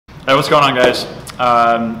Hey, what's going on, guys?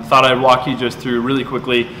 Thought I'd walk you just through really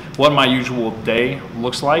quickly what my usual day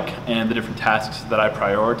looks like and the different tasks that I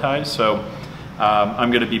prioritize. So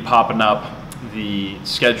I'm going to be popping up the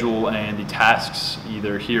schedule and the tasks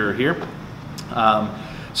either here or here.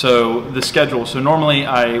 So the schedule, so normally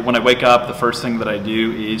when I wake up, the first thing that I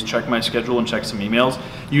do is check my schedule and check some emails.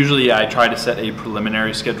 Usually I try to set a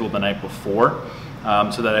preliminary schedule the night before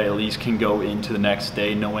so that I at least can go into the next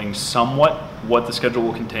day knowing somewhat what the schedule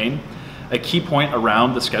will contain. A key point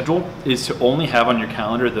around the schedule is to only have on your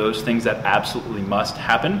calendar those things that absolutely must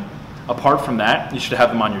happen. Apart from that, you should have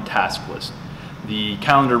them on your task list. The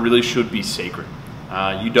calendar really should be sacred.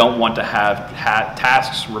 You don't want to have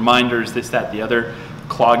tasks, reminders, this, that, the other,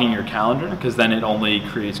 clogging your calendar, because then it only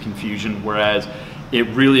creates confusion. Whereas it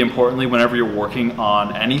really importantly, whenever you're working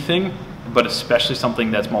on anything, but especially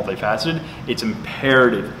something that's multifaceted, it's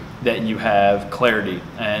imperative that you have clarity.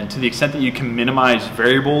 And to the extent that you can minimize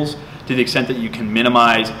variables, to the extent that you can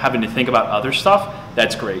minimize having to think about other stuff,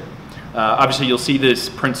 that's great. Obviously, you'll see this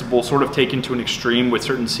principle sort of taken to an extreme with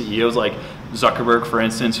certain CEOs like Zuckerberg, for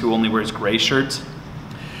instance, who only wears gray shirts,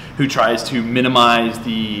 who tries to minimize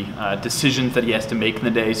the decisions that he has to make in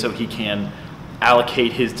the day so he can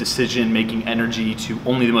allocate his decision-making energy to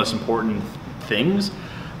only the most important things.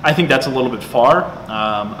 I think that's a little bit far.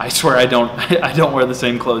 I swear I don't wear the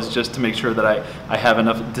same clothes just to make sure that I have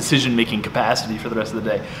enough decision-making capacity for the rest of the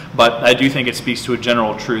day. But I do think it speaks to a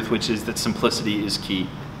general truth, which is that simplicity is key.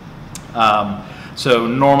 So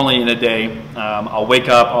normally in a day, I'll wake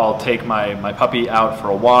up, I'll take my puppy out for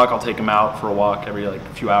a walk. I'll take him out for a walk every like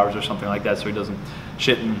a few hours or something like that so he doesn't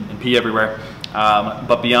shit and pee everywhere.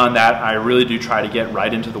 But beyond that, I really do try to get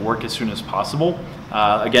right into the work as soon as possible.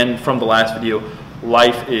 Again, from the last video,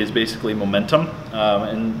 life is basically momentum,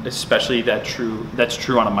 and especially that's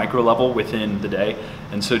true on a micro level within the day.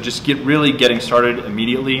 And so just really getting started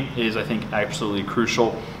immediately is, I think, absolutely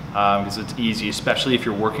crucial, because it's easy, especially if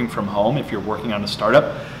you're working from home, if you're working on a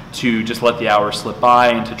startup, to just let the hours slip by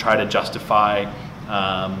and to try to justify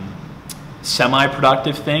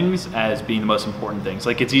semi-productive things as being the most important things.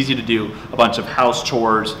 Like, it's easy to do a bunch of house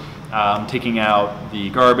chores, taking out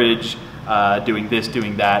the garbage, doing this,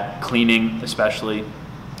 doing that, cleaning especially,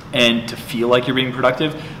 and to feel like you're being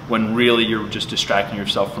productive when really you're just distracting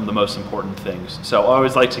yourself from the most important things. So I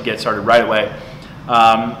always like to get started right away.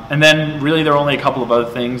 And then really there are only a couple of other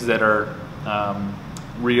things that are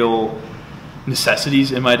real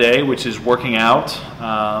necessities in my day, which is working out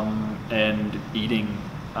and eating.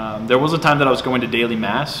 There was a time that I was going to daily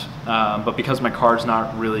mass, but because my car's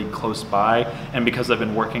not really close by and because I've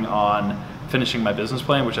been working on finishing my business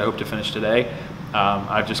plan, which I hope to finish today,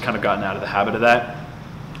 I've just kind of gotten out of the habit of that,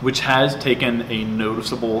 which has taken a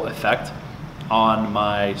noticeable effect on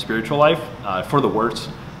my spiritual life, for the worse.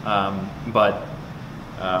 But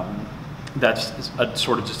that's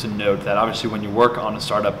sort of just a note that obviously when you work on a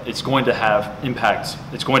startup, it's going to have impacts.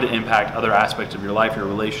 It's going to impact other aspects of your life, your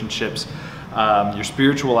relationships, your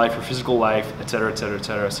spiritual life, your physical life, et cetera, et cetera, et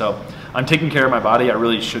cetera. So I'm taking care of my body. I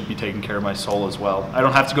really should be taking care of my soul as well. I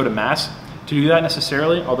don't have to go to mass to do that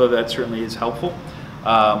necessarily, although that certainly is helpful.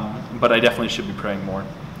 But I definitely should be praying more.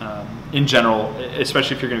 In general,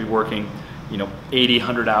 especially if you're going to be working, 80,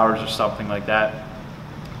 100 hours or something like that,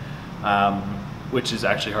 which is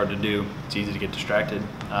actually hard to do. It's easy to get distracted,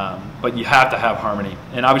 but you have to have harmony.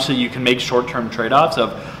 And obviously you can make short-term trade-offs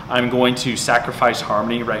of, I'm going to sacrifice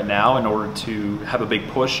harmony right now in order to have a big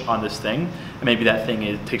push on this thing. And maybe that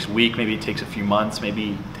thing takes a week, maybe it takes a few months,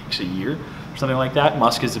 maybe it takes a year or something like that.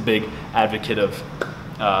 Musk is a big advocate of,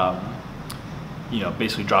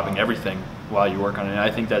 basically dropping everything while you work on it. And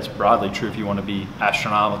I think that's broadly true if you want to be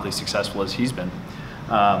astronomically successful as he's been.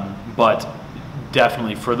 But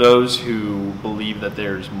definitely for those who believe that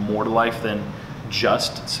there's more to life than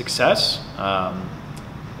just success,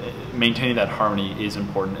 maintaining that harmony is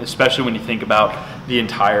important, especially when you think about the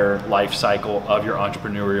entire life cycle of your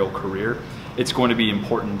entrepreneurial career. It's going to be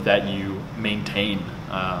important that you maintain.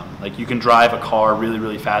 Like, you can drive a car really,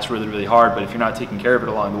 really fast, really, really hard, but if you're not taking care of it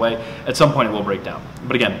along the way, at some point it will break down.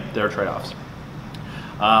 But again, there are trade-offs.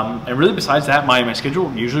 And really besides that, my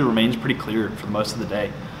schedule usually remains pretty clear for most of the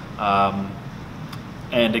day.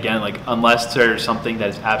 And again, like, unless there's something that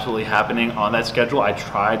is absolutely happening on that schedule, I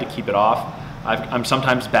try to keep it off. I'm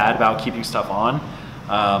sometimes bad about keeping stuff on,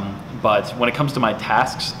 but when it comes to my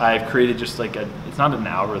tasks, I've created just like it's not an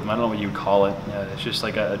algorithm, I don't know what you would call it. It's just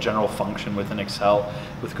like a general function within Excel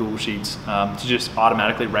with Google Sheets to just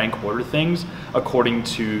automatically rank order things according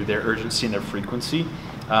to their urgency and their frequency.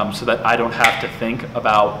 So that I don't have to think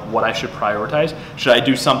about what I should prioritize. Should I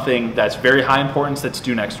do something that's very high importance that's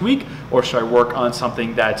due next week, or should I work on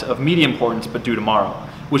something that's of medium importance but due tomorrow?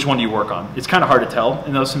 which one do you work on? It's kind of hard to tell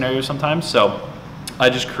in those scenarios sometimes. So I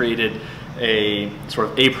just created a sort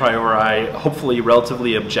of a priori, hopefully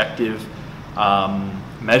relatively objective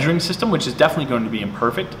measuring system, which is definitely going to be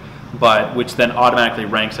imperfect, but which then automatically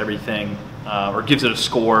ranks everything or gives it a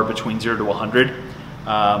score between 0 to 100.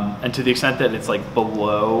 And to the extent that it's like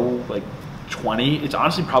below like 20, it's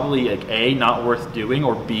honestly probably like A, not worth doing,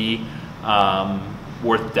 or B,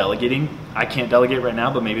 worth delegating. I can't delegate right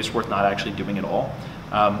now, but maybe it's worth not actually doing it all.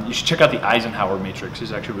 You should check out the Eisenhower matrix.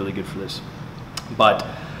 It's actually really good for this. But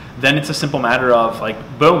then it's a simple matter of like,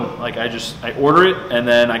 boom, like I order it and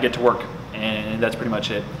then I get to work, and that's pretty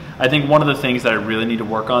much it. I think one of the things that I really need to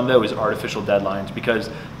work on though is artificial deadlines, because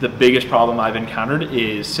the biggest problem I've encountered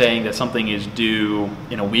is saying that something is due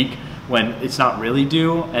in a week when it's not really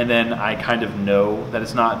due, and then I kind of know that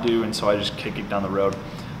it's not due, and so I just kick it down the road.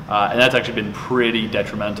 And that's actually been pretty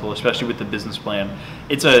detrimental, especially with the business plan.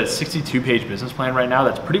 It's a 62-page business plan right now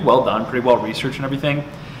that's pretty well done, pretty well researched and everything.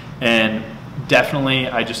 And definitely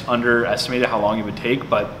I just underestimated how long it would take,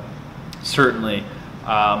 but certainly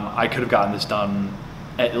I could have gotten this done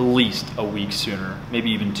at least a week sooner,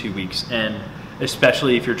 maybe even 2 weeks. And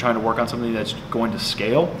especially if you're trying to work on something that's going to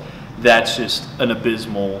scale, that's just an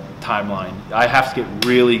abysmal timeline. I have to get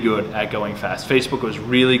really good at going fast. Facebook was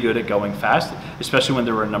really good at going fast, especially when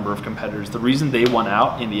there were a number of competitors. The reason they won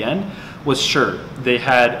out in the end was, sure, they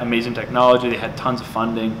had amazing technology, they had tons of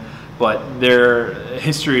funding, but their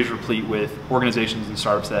history is replete with organizations and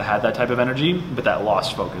startups that had that type of energy, but that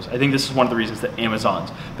lost focus. I think this is one of the reasons that Amazon's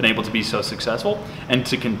been able to be so successful and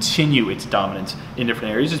to continue its dominance in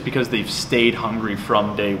different areas, is because they've stayed hungry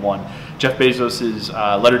from day one. Jeff Bezos's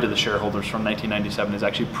letter to the shareholders from 1997 is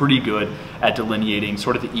actually pretty good at delineating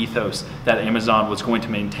sort of the ethos that Amazon was going to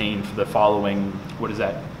maintain for the following,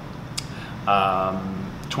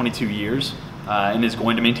 22 years, and is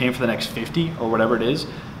going to maintain for the next 50 or whatever it is.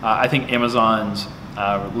 I think Amazon's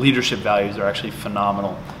leadership values are actually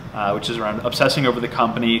phenomenal, which is around obsessing over the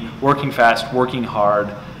company, working fast, working hard.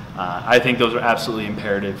 I think those are absolutely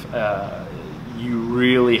imperative. You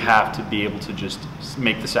really have to be able to just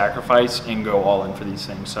make the sacrifice and go all in for these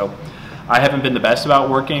things. So I haven't been the best about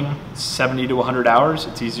working 70 to 100 hours.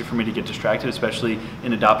 It's easy for me to get distracted, especially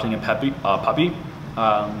in adopting a puppy.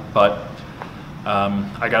 But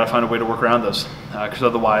I gotta find a way to work around those, because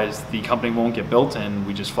otherwise the company won't get built and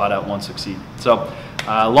we just flat out won't succeed. So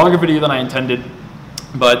longer video than I intended,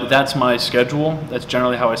 but that's my schedule. That's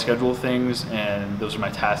generally how I schedule things, and those are my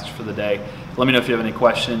tasks for the day. Let me know if you have any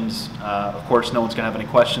questions. Of course, no one's gonna have any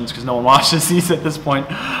questions because no one watches these at this point,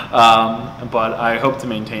 but I hope to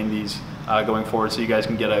maintain these going forward, so you guys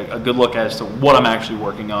can get a good look as to what I'm actually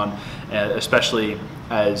working on, especially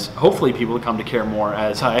as hopefully people come to care more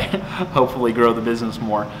as I hopefully grow the business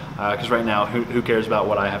more, because right now who cares about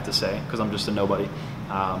what I have to say, because I'm just a nobody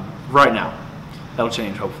right now. That'll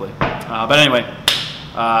change hopefully, but anyway,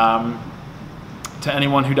 to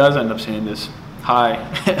anyone who does end up seeing this, hi.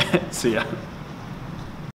 See ya.